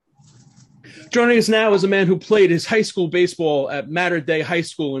Joining us now is a man who played his high school baseball at Mater Dei High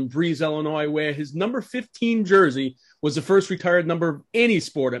School in Breese, Illinois, where his number 15 jersey was the first retired number of any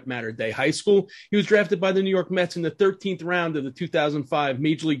sport at Mater Dei High School. He was drafted by the New York Mets in the 13th round of the 2005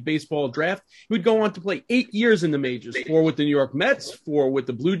 Major League Baseball draft. He would go on to play 8 years in the majors, 4 with the New York Mets, 4 with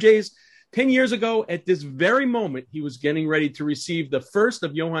the Blue Jays. 10 years ago, at this very moment, he was getting ready to receive the first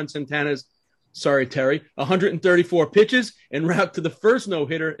of Johan Santana's 134 pitches en route to the first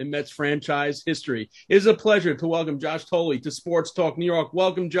no-hitter in Mets franchise history. It is a pleasure to welcome Josh Thole to Sports Talk New York.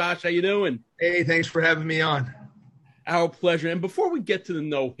 Welcome, Josh. How you doing? Hey, thanks for having me on. Our pleasure. And before we get to the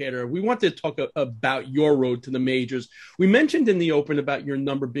no-hitter, we want to talk about your road to the majors. We mentioned in the open about your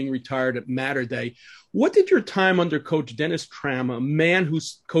number being retired at Mater Dei. What did your time under Coach Dennis Tram, a man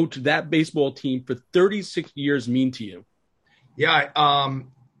who's coached that baseball team for 36 years, mean to you? Yeah,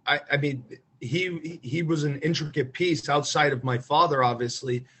 I mean, he was an intricate piece outside of my father,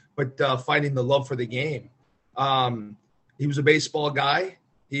 obviously, but finding the love for the game. He was a baseball guy.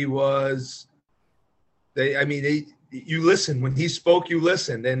 He was you listen when he spoke, you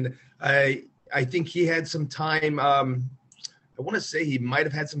listened. And I think he had some time. I want to say he might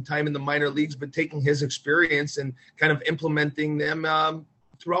have had some time in the minor leagues, but taking his experience and kind of implementing them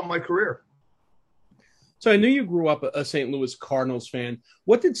throughout my career. So I knew you grew up a St. Louis Cardinals fan.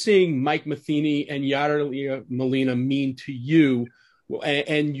 What did seeing Mike Matheny and Yadier Molina mean to you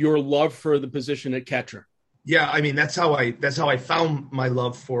and your love for the position at catcher? Yeah, I mean, that's how I found my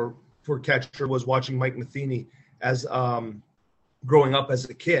love for catcher, was watching Mike Matheny as growing up as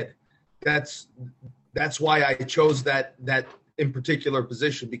a kid. That's why I chose that in particular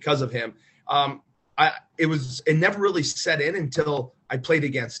position, because of him. It never really set in until I played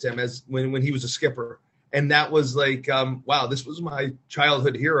against him as when he was a skipper. And that was like, wow, this was my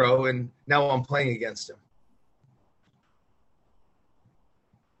childhood hero, and now I'm playing against him.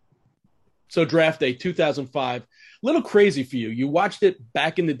 So draft day, 2005, a little crazy for you. You watched it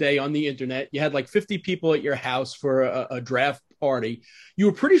back in the day on the internet. You had like 50 people at your house for a draft party. You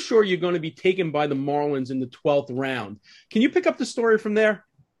were pretty sure you're going to be taken by the Marlins in the 12th round. Can you pick up the story from there?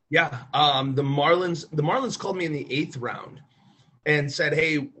 Yeah, the Marlins called me in the 8th round and said,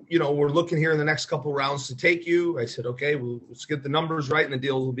 hey, we're looking here in the next couple rounds to take you. I said, okay, well, let's get the numbers right and the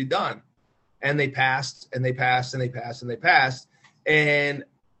deal will be done. And they passed and they passed and they passed and they passed. And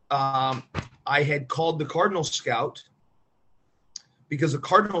I had called the Cardinals scout because the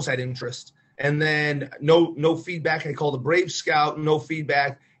Cardinals had interest. And then no feedback. I called the Braves scout, no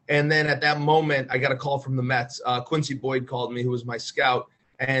feedback. And then at that moment, I got a call from the Mets. Quincy Boyd called me, who was my scout.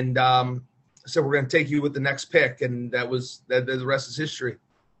 And said, we're going to take you with the next pick. And the rest is history.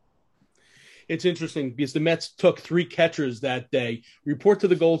 It's interesting because the Mets took 3 catchers that day. Report to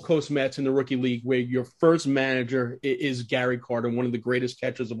the Gold Coast Mets in the Rookie League, where your first manager is Gary Carter, one of the greatest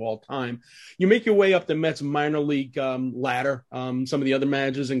catchers of all time. You make your way up the Mets minor league ladder. Some of the other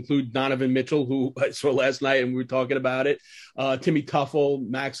managers include Donovan Mitchell, who I saw last night, and we were talking about it, Timmy Tuffle,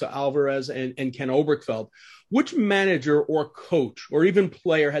 Max Alvarez, and Ken Oberkfell. Which manager or coach or even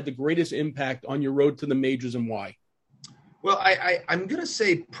player had the greatest impact on your road to the majors, and why? Well, I'm going to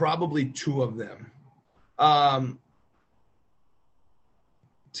say probably 2 of them.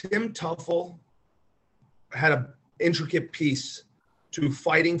 Tim Tuffle had an intricate piece to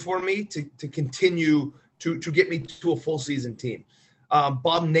fighting for me to continue to get me to a full season team.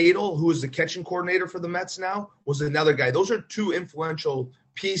 Bob Nadel, who is the catching coordinator for the Mets now, was another guy. Those are 2 influential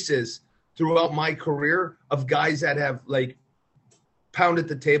pieces throughout my career of guys that have like pounded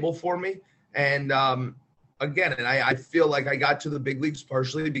the table for me. And, again, and I feel like I got to the big leagues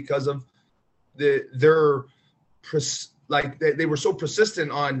partially because of they were so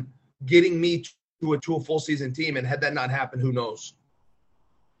persistent on getting me to a full season team. And had that not happened, who knows?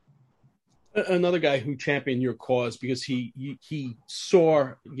 Another guy who championed your cause because he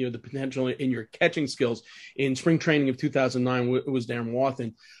saw the potential in your catching skills in spring training of 2009 was Darren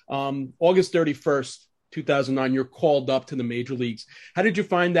Wathen. August 31st. 2009, you're called up to the major leagues. How did you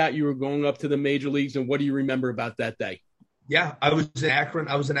find out you were going up to the major leagues, and what do you remember about that day? Yeah, I was in Akron,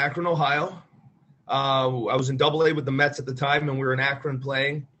 Ohio. I was in AA with the Mets at the time, and we were in Akron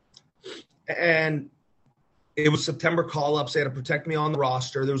playing. And it was September call-ups. They had to protect me on the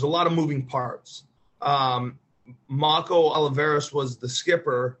roster. There was a lot of moving parts. Mako Oliveros was the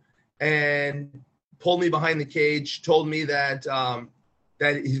skipper and pulled me behind the cage, told me that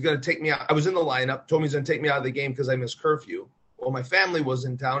he's going to take me out. I was in the lineup, told me he's going to take me out of the game because I missed curfew. Well, my family was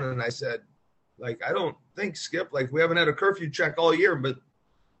in town, and I said, I don't think, Skip, we haven't had a curfew check all year, but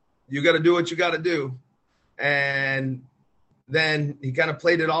you got to do what you got to do. And then he kind of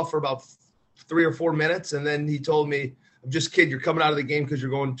played it off for about 3 or 4 minutes, and then he told me, I'm just kidding. You're coming out of the game because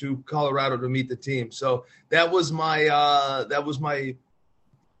you're going to Colorado to meet the team. So that was the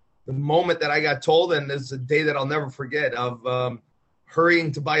moment that I got told, and it's a day that I'll never forget of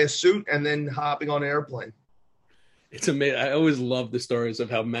hurrying to buy a suit and then hopping on an airplane. It's amazing. I always love the stories of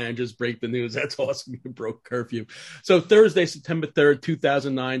how managers break the news. That's awesome. You broke curfew. So Thursday, September 3rd,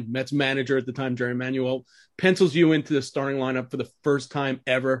 2009, Mets manager at the time, Jerry Manuel, pencils you into the starting lineup for the first time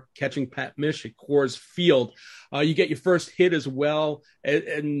ever, catching Pat Mish at Coors Field. You get your first hit as well,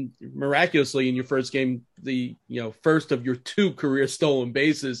 and miraculously in your first game, the first of your 2 career stolen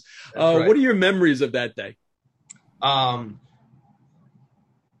bases. Right. What are your memories of that day?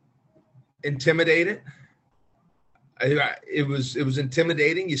 Intimidated. It was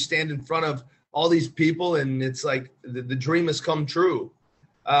intimidating. You stand in front of all these people, and it's like the dream has come true.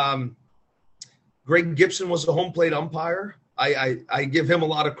 Greg Gibson was the home plate umpire. I give him a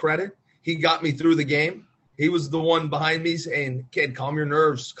lot of credit. He got me through the game. He was the one behind me saying, "Kid, calm your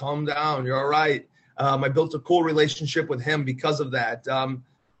nerves, calm down, you're all right." I built a cool relationship with him because of that.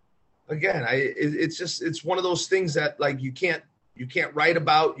 Again, it's one of those things that like you can't write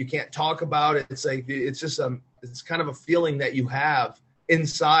about, you can't talk about it. It's like it's kind of a feeling that you have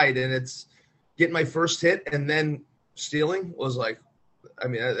inside, and it's getting my first hit and then stealing was like, I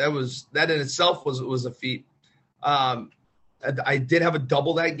mean, that in itself was a feat. I did have a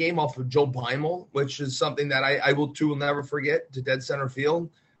double that game off of Joe Beimel, which is something that I will never forget, to dead center field.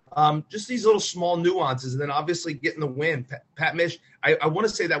 Just these little small nuances, and then obviously getting the win. Pat Mish, I want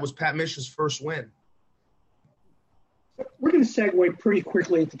to say that was Pat Mish's first win. We're going to segue pretty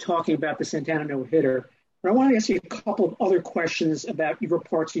quickly into talking about the Santana no-hitter. But I want to ask you a couple of other questions about your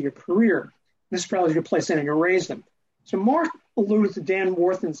parts of your career. This is probably your place in, and you raised them. So Mark alluded to Dan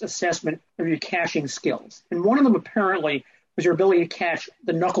Warthen's assessment of your catching skills. And one of them apparently was your ability to catch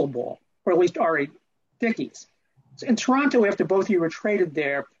the knuckleball, or at least R.A. Dickey's. So in Toronto, after both of you were traded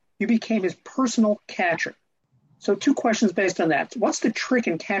there, you became his personal catcher. So 2 questions based on that. What's the trick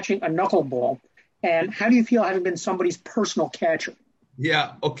in catching a knuckleball? And how do you feel having been somebody's personal catcher?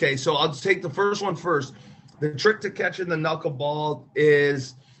 Yeah, okay. So I'll just take the first one first. The trick to catching the knuckleball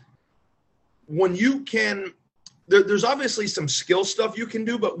is when you can there's obviously some skill stuff you can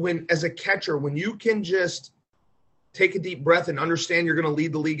do, but as a catcher, when you can just take a deep breath and understand you're going to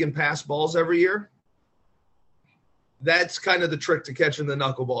lead the league in pass balls every year, that's kind of the trick to catching the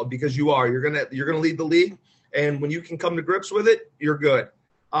knuckleball, because you're going to lead the league, and when you can come to grips with it, you're good.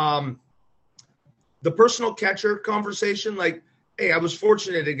 The personal catcher conversation, like, hey, I was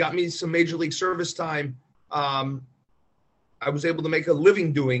fortunate. It got me some major league service time. I was able to make a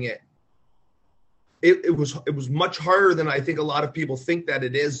living doing it. It was much harder than I think a lot of people think that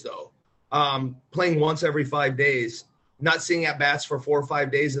it is, though. Playing once every 5 days, not seeing at bats for 4 or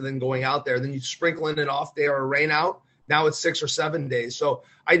 5 days, and then going out there. Then you sprinkle in an off day or a rain out. Now it's 6 or 7 days. So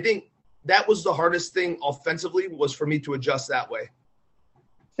I think that was the hardest thing offensively, was for me to adjust that way.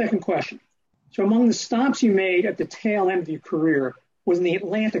 Second question. So among the stops you made at the tail end of your career was in the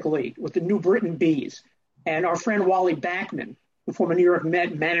Atlantic League with the New Britain Bees. And our friend Wally Backman, the former New York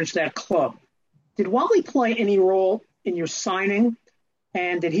Met, managed that club. Did Wally play any role in your signing?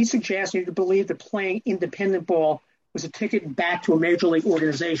 And did he suggest you to believe that playing independent ball was a ticket back to a major league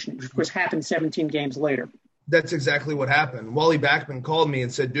organization, which of course happened 17 games later? That's exactly what happened. Wally Backman called me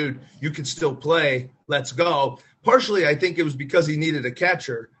and said, dude, you can still play. Let's go. Partially, I think it was because he needed a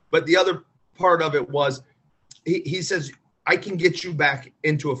catcher. But the other part of it was he says, I can get you back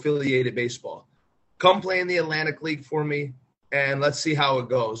into affiliated baseball. Come play in the Atlantic League for me, and let's see how it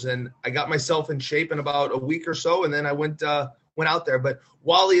goes. And I got myself in shape in about a week or so, and then I went out there. But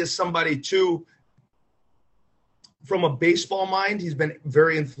Wally is somebody, too, from a baseball mind, he's been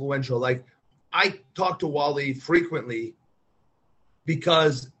very influential. Like, I talk to Wally frequently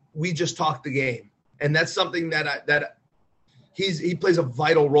because we just talk the game. And that's something that he plays a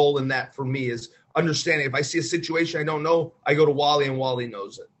vital role in that for me, is understanding. If I see a situation I don't know, I go to Wally, and Wally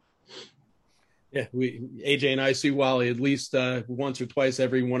knows it. Yeah, AJ and I see Wally at least once or twice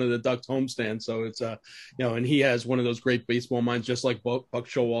every one of the Ducks homestands. So it's and he has one of those great baseball minds, just like Buck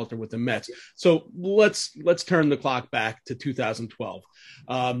Showalter with the Mets. So let's turn the clock back to 2012.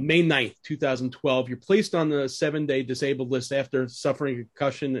 May 9th, 2012, you're placed on the 7-day disabled list after suffering a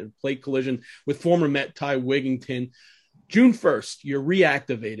concussion and plate collision with former Met Ty Wigington. June 1st, you're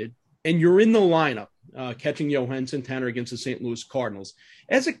reactivated, and you're in the lineup catching Johan Santana against the St. Louis Cardinals.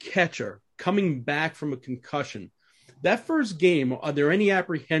 As a catcher, coming back from a concussion, that first game, are there any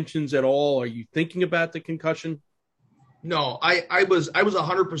apprehensions at all? Are you thinking about the concussion? No, I was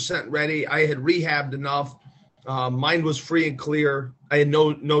 100% ready. I had rehabbed enough. Mind was free and clear. I had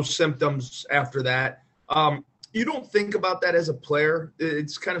no symptoms after that. you don't think about that as a player.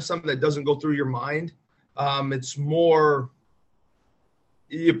 It's kind of something that doesn't go through your mind. It's more,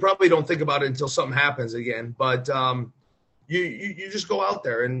 you probably don't think about it until something happens again. But you just go out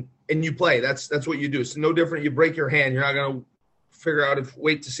there and you play. That's what you do. It's no different. You break your hand, you're not going to figure out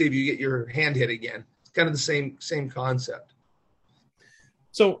wait to see if you get your hand hit again. It's kind of the same concept.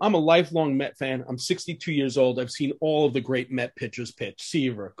 So I'm a lifelong Met fan. I'm 62 years old. I've seen all of the great Met pitchers pitch: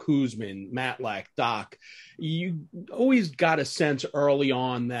 Seaver, Koosman, Matlack, Doc. You always got a sense early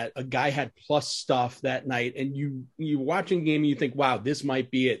on that a guy had plus stuff that night, and you watching a game and you think, wow, this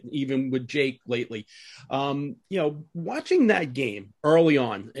might be it. Even with Jake lately, watching that game early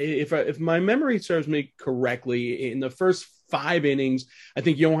on, if my memory serves me correctly, in the first 5 innings, I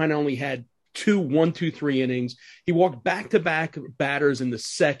think Johan only had 3 innings. He walked back-to-back batters in the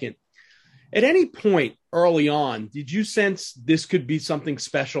second. At any point early on, did you sense this could be something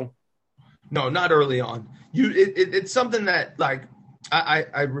special? No, not early on. It's something that, like,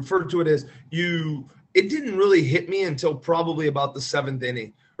 I refer to it as it didn't really hit me until probably about the 7th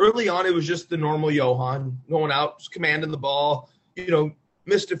inning. Early on, it was just the normal Johan going out, commanding the ball,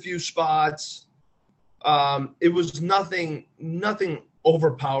 missed a few spots. It was nothing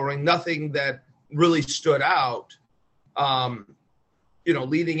overpowering, nothing that really stood out.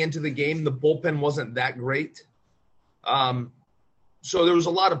 Leading into the game, the bullpen wasn't that great. So there was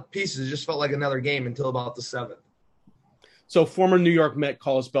a lot of pieces. It just felt like another game until about the 7th. So former New York Met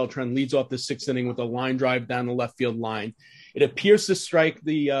Carlos Beltran leads off the 6th inning with a line drive down the left field line. It appears to strike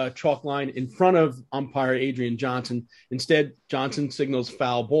the chalk line in front of umpire Adrian Johnson. Instead, Johnson signals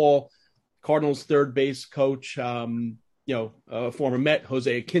foul ball. Cardinals third base coach, former Met,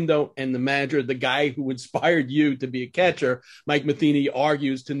 Jose Aquindo, and the manager, the guy who inspired you to be a catcher, Mike Matheny,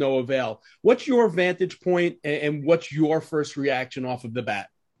 argues to no avail. What's your vantage point, and what's your first reaction off of the bat?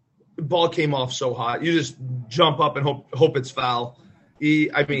 The ball came off so hot. You just jump up and hope it's foul.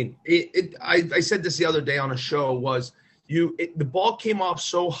 I said this the other day on a show, the ball came off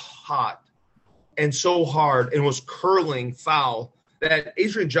so hot and so hard and was curling foul that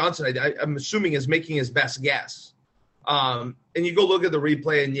Adrian Johnson, I'm assuming, is making his best guess. And you go look at the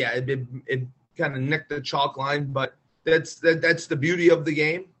replay, and it kind of nicked the chalk line, but that's the beauty of the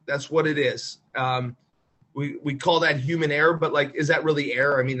game. That's what it is. We call that human error, but, like, is that really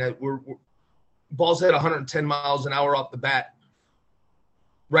error? I mean, balls hit 110 miles an hour off the bat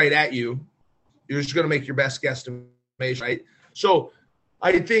right at you. You're just going to make your best guesstimation, right? So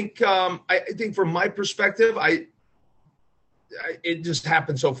I think from my perspective, it just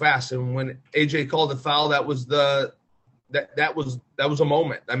happened so fast. And when AJ called the foul, that was a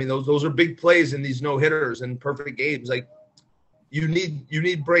moment. I mean, those are big plays in these no-hitters and perfect games. Like, you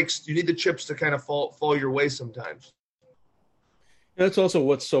need breaks. You need the chips to kind of fall your way sometimes. And that's also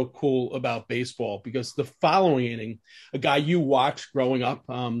what's so cool about baseball, because the following inning, a guy you watched growing up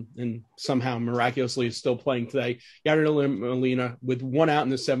and somehow miraculously is still playing today, Yadier Molina, with 1 out in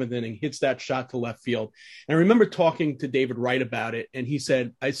the 7th inning, hits that shot to left field. And I remember talking to David Wright about it, and he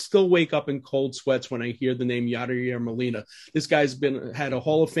said, I still wake up in cold sweats when I hear the name Yadier Molina. This guy's had a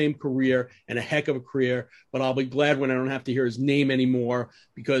Hall of Fame career and a heck of a career, but I'll be glad when I don't have to hear his name anymore,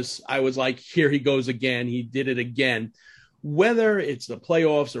 because I was like, here he goes again. He did it again. Whether it's the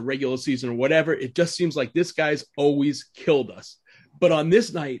playoffs or regular season or whatever, it just seems like this guy's always killed us. But on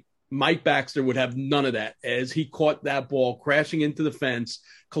this night, Mike Baxter would have none of that, as he caught that ball crashing into the fence,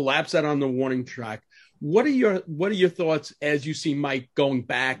 collapsed out on the warning track. What are your thoughts as you see Mike going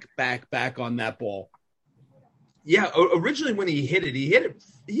back on that ball? Yeah, originally when he hit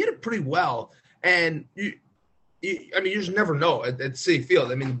it pretty well, and you just never know at Citi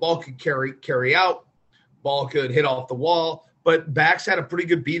Field. I mean, the ball could carry out. Ball could hit off the wall, but Bax had a pretty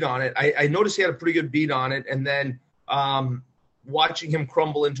good beat on it. I noticed he had a pretty good beat on it, and then watching him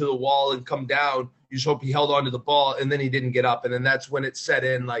crumble into the wall and come down, you just hope he held on to the ball, and then he didn't get up, and then that's when it set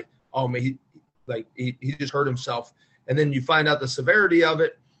in, like, oh man, he just hurt himself, and then you find out the severity of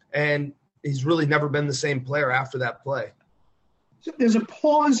it, and he's really never been the same player after that play. So there's a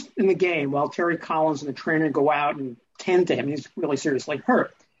pause in the game while Terry Collins and the trainer go out and tend to him. He's really seriously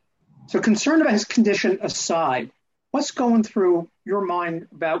hurt. So concerned about his condition aside, what's going through your mind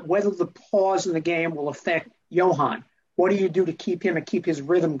about whether the pause in the game will affect Johan? What do you do to keep him and keep his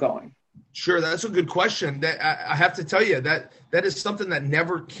rhythm going? Sure, that's a good question. That I have to tell you that is something that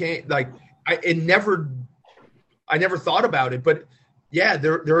never came. I never thought about it, but yeah,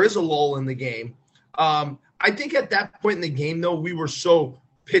 there is a lull in the game. I think at that point in the game, though, we were so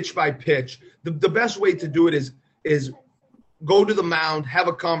pitch by pitch. The best way to do it is go to the mound, have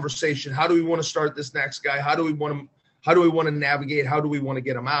a conversation. How do we want to start this next guy? How do we want to navigate? How do we want to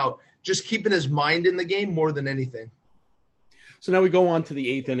get him out? just keeping his mind in the game more than anything. So now we go on to the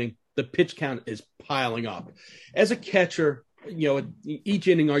 8th inning. The pitch count is piling up. As a catcher, each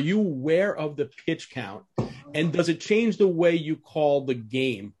inning, are you aware of the pitch count? And does it change the way you call the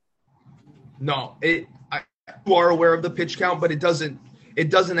game? No, you are aware of the pitch count, but it doesn't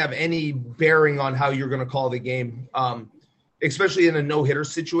have any bearing on how you're going to call the game, especially in a no-hitter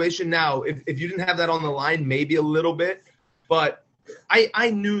situation. Now, if you didn't have that on the line, maybe a little bit, but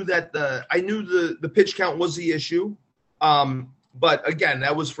I knew that the pitch count was the issue. But again,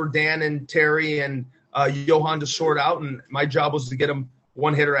 that was for Dan and Terry and Johan to sort out, and my job was to get them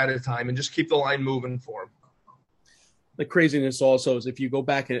one hitter at a time and just keep the line moving for them. The craziness also is if you go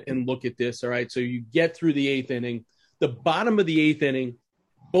back and look at this, all right, so you get through the 8th inning, the bottom of the 8th inning,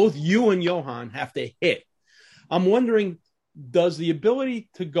 both you and Johan have to hit. I'm wondering, does the ability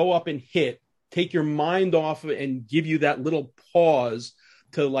to go up and hit take your mind off and give you that little pause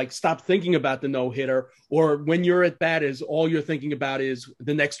to like stop thinking about the no-hitter, or when you're at bat is all you're thinking about is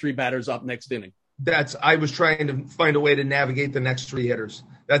the next 3 batters up next inning? I was trying to find a way to navigate the next 3 hitters.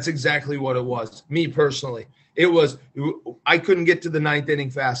 That's exactly what it was. Me personally, I couldn't get to the 9th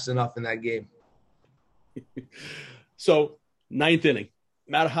inning fast enough in that game. So 9th inning,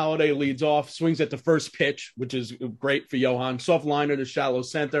 Matt Holliday leads off, swings at the first pitch, which is great for Johan. Soft liner to shallow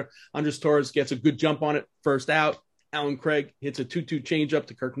center. Andres Torres gets a good jump on it, first out. Alan Craig hits a 2-2 changeup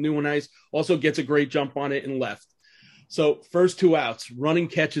to Kirk Neuwenhuis, also gets a great jump on it and left. So first 2 outs, running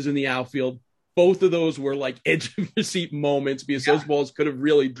catches in the outfield. Both of those were like edge of your seat moments because those balls could have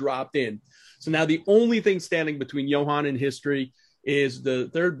really dropped in. So now the only thing standing between Johan and history is the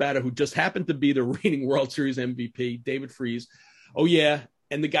third batter who just happened to be the reigning World Series MVP, David Freese. Oh, yeah.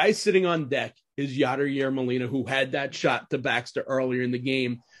 And the guy sitting on deck is Yadier Molina, who had that shot to Baxter earlier in the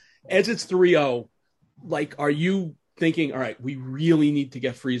game. As it's 3-0, like, are you thinking, all right, we really need to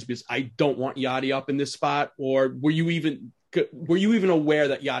get Freese because I don't want Yadi up in this spot? Or were you even aware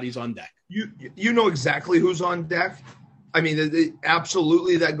that Yadi's on deck? You know exactly who's on deck. I mean,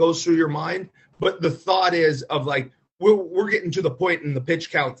 absolutely that goes through your mind. But the thought is of like, we're getting to the point in the pitch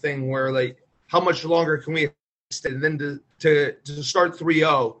count thing where like, how much longer can we extend? And then to start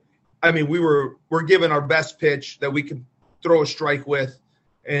 3-0, I mean, we're given our best pitch that we can throw a strike with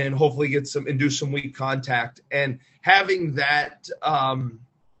and hopefully get do some weak contact. And having that,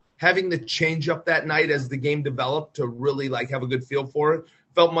 having the change up that night as the game developed to really like have a good feel for it,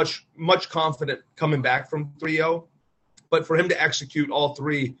 felt much confident coming back from 3-0. But for him to execute all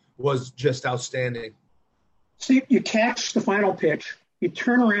 3 was just outstanding. So you catch the final pitch. You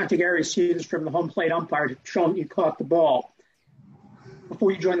turn around to Gary Sears from the home plate umpire to show him you caught the ball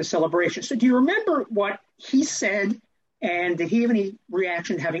before you join the celebration. So do you remember what he said, and did he have any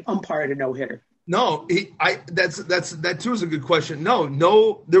reaction having umpired a no-hitter? No, that too is a good question.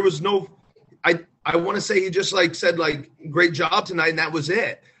 No, there was no. I want to say he just like said like great job tonight, and that was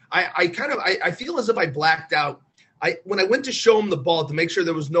it. I feel as if I blacked out. When I went to show him the ball to make sure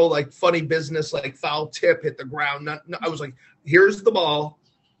there was no like funny business, like foul tip hit the ground. I was like, here's the ball.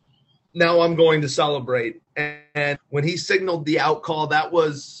 Now I'm going to celebrate. And when he signaled the out call, that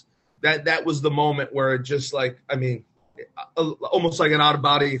was the moment where it just like, I mean, almost like an out of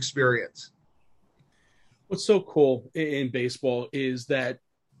body experience. What's so cool in baseball is that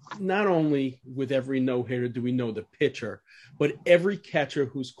not only with every no-hitter do we know the pitcher, but every catcher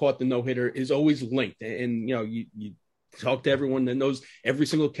who's caught the no-hitter is always linked. And, you know, you talk to everyone that knows every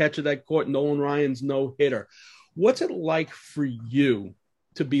single catcher that caught Nolan Ryan's no-hitter. What's it like for you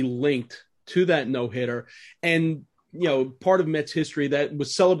to be linked to that no-hitter and, you know, part of Mets history that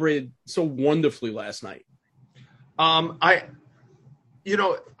was celebrated so wonderfully last night? I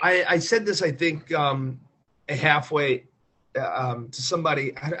said this, I think, halfway to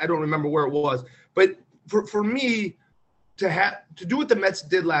somebody, I don't remember where it was, but for me to do what the Mets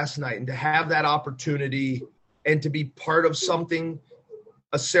did last night and to have that opportunity and to be part of something,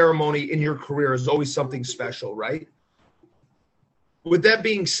 a ceremony in your career is always something special, right? With that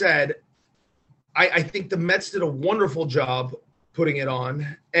being said, I think the Mets did a wonderful job putting it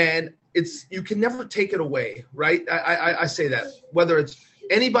on, and you can never take it away, right? I say that, whether it's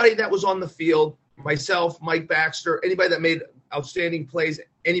anybody that was on the field, myself, Mike Baxter, anybody that made outstanding plays,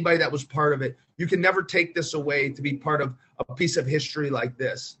 anybody that was part of it, you can never take this away to be part of a piece of history like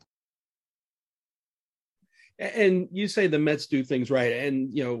this. And you say the Mets do things right.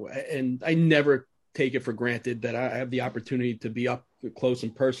 And, you know, and I never take it for granted that I have the opportunity to be up close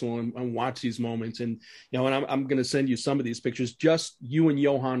and personal and watch these moments. And, you know, and I'm going to send you some of these pictures, just you and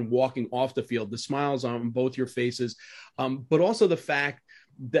Johan walking off the field, the smiles on both your faces, but also the fact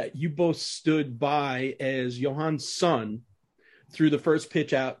that you both stood by as Johan's son threw the first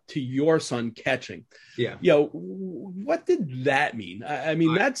pitch out to your son catching. Yeah. What did that mean? I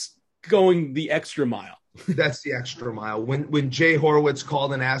mean, that's going the extra mile. That's the extra mile. When Jay Horowitz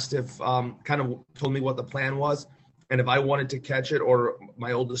called and asked if kind of told me what the plan was and if I wanted to catch it or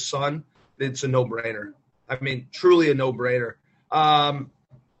my oldest son, it's a no-brainer. I mean, truly a no-brainer.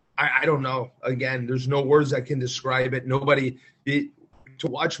 I don't know. Again, there's no words that can describe it. To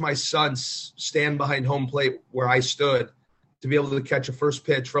watch my son stand behind home plate where I stood, to be able to catch a first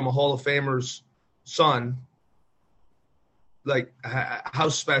pitch from a Hall of Famer's son, like how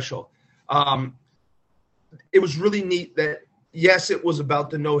special. It was really neat that, yes, it was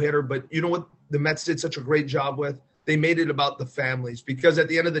about the no-hitter, but you know what the Mets did such a great job with? They made it about the families, because at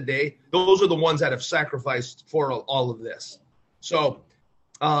the end of the day, those are the ones that have sacrificed for all of this. So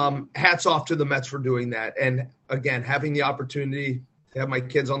hats off to the Mets for doing that. And again, having the opportunity to have my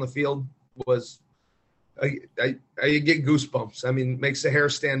kids on the field was I get goosebumps. I mean, makes the hair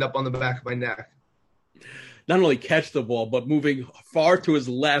stand up on the back of my neck. Not only catch the ball, but moving far to his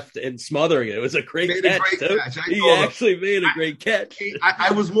left and smothering it. It was a great catch. He actually made a great catch.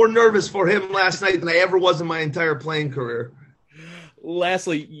 I was more nervous for him last night than I ever was in my entire playing career.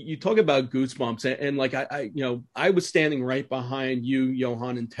 Lastly, you talk about goosebumps, and like I was standing right behind you,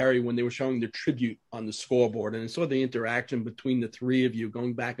 Johan, and Terry when they were showing the tribute on the scoreboard, and I saw the interaction between the three of you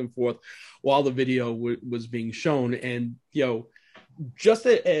going back and forth while the video was being shown. And just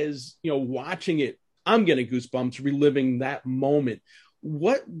as watching it, I'm getting goosebumps reliving that moment.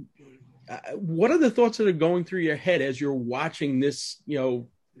 What are the thoughts that are going through your head as you're watching this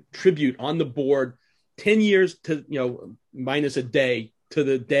tribute on the board? 10 years to minus a day to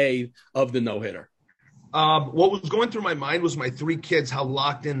the day of the no-hitter. What was going through my mind was my three kids, how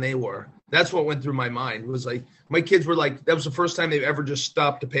locked in they were. That's what went through my mind. It was like my kids were like, that was the first time they've ever just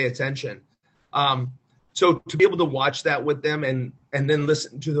stopped to pay attention. So to be able to watch that with them and then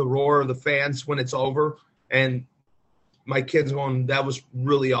listen to the roar of the fans when it's over, and my kids going, that was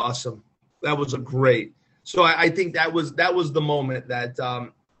really awesome. That was great. So I think that was the moment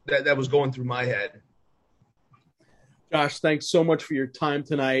that was going through my head. Josh, thanks so much for your time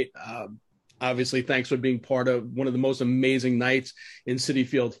tonight. Obviously, thanks for being part of one of the most amazing nights in Citi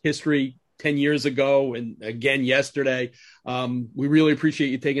Field history 10 years ago and again yesterday. We really appreciate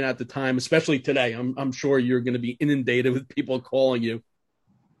you taking out the time, especially today. I'm sure you're going to be inundated with people calling you.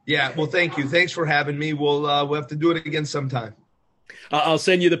 Yeah, well, thank you. Thanks for having me. We'll have to do it again sometime. I'll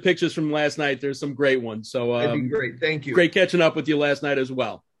send you the pictures from last night. There's some great ones. So that'd be great. Thank you. Great catching up with you last night as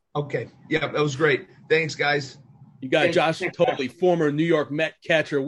well. Okay. Yeah, that was great. Thanks, guys. You got Josh Thole, former New York Met catcher.